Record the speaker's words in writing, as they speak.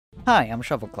Hi, I'm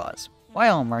Shovelclaws.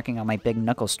 While I'm working on my big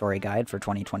Knuckles story guide for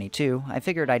 2022, I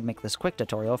figured I'd make this quick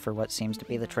tutorial for what seems to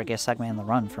be the trickiest segment in the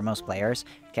run for most players,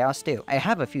 Chaos 2. I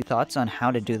have a few thoughts on how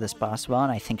to do this boss well,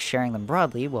 and I think sharing them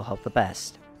broadly will help the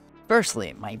best.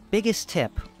 Firstly, my biggest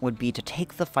tip would be to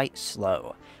take the fight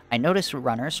slow. I notice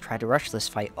runners try to rush this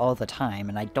fight all the time,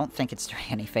 and I don't think it's doing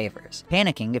any favors.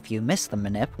 Panicking if you miss the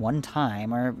manip one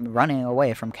time, or running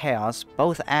away from Chaos,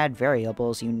 both add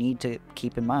variables you need to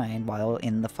keep in mind while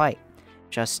in the fight.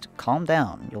 Just calm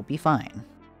down, you'll be fine.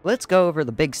 Let's go over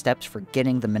the big steps for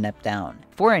getting the manip down.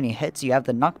 Before any hits, you have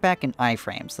the knockback and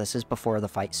iframes. This is before the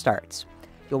fight starts.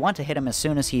 You'll want to hit him as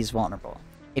soon as he's vulnerable.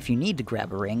 If you need to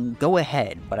grab a ring, go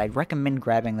ahead, but I'd recommend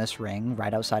grabbing this ring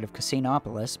right outside of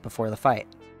Casinopolis before the fight.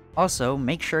 Also,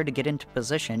 make sure to get into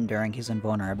position during his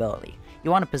invulnerability.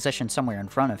 You want to position somewhere in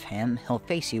front of him. He'll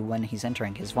face you when he's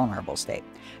entering his vulnerable state.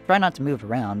 Try not to move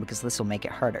around because this will make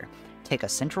it harder. Take a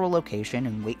central location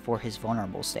and wait for his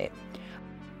vulnerable state.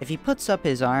 If he puts up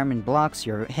his arm and blocks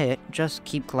your hit, just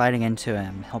keep gliding into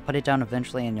him. He'll put it down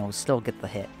eventually and you'll still get the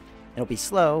hit. It'll be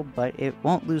slow, but it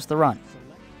won't lose the run.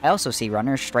 I also see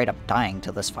runners straight up dying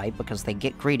to this fight because they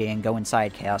get greedy and go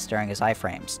inside Chaos during his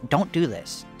iframes. Don't do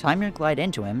this. Time your glide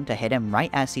into him to hit him right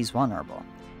as he's vulnerable.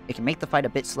 It can make the fight a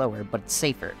bit slower, but it's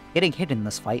safer. Getting hit in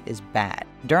this fight is bad.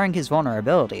 During his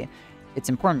vulnerability, it's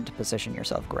important to position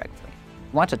yourself correctly.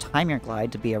 You want to time your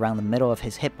glide to be around the middle of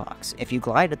his hitbox. If you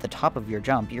glide at the top of your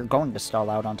jump, you're going to stall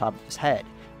out on top of his head.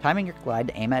 Timing your glide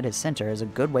to aim at his center is a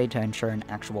good way to ensure an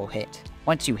actual hit.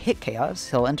 Once you hit Chaos,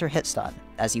 he'll enter hit stun.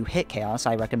 As you hit Chaos,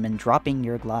 I recommend dropping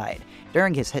your glide.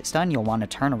 During his hit stun, you'll want to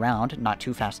turn around, not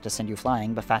too fast to send you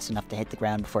flying, but fast enough to hit the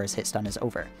ground before his hit stun is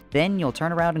over. Then you'll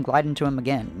turn around and glide into him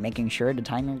again, making sure to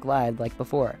time your glide like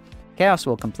before. Chaos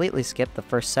will completely skip the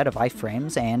first set of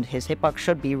iframes, and his hitbox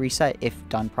should be reset if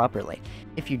done properly.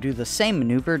 If you do the same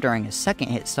maneuver during his second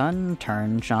hit stun,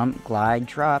 turn, jump, glide,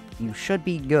 drop, you should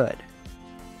be good.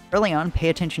 Early on, pay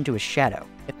attention to his shadow.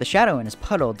 If the shadow in his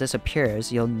puddle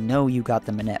disappears, you'll know you got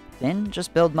the manip. Then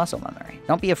just build muscle memory.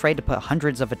 Don't be afraid to put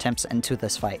hundreds of attempts into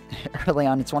this fight. Early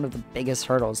on, it's one of the biggest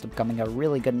hurdles to becoming a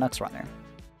really good knux runner.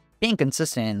 Being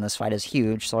consistent in this fight is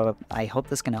huge, so I hope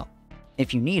this can help.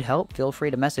 If you need help, feel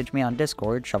free to message me on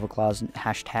Discord, Shovelclaws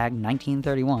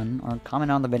 #1931, or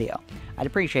comment on the video. I'd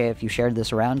appreciate it if you shared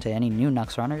this around to any new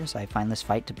knux runners. I find this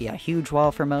fight to be a huge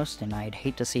wall for most, and I'd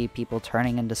hate to see people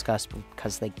turning in disgust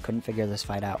because they couldn't figure this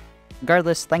fight out.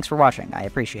 Regardless, thanks for watching, I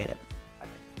appreciate it.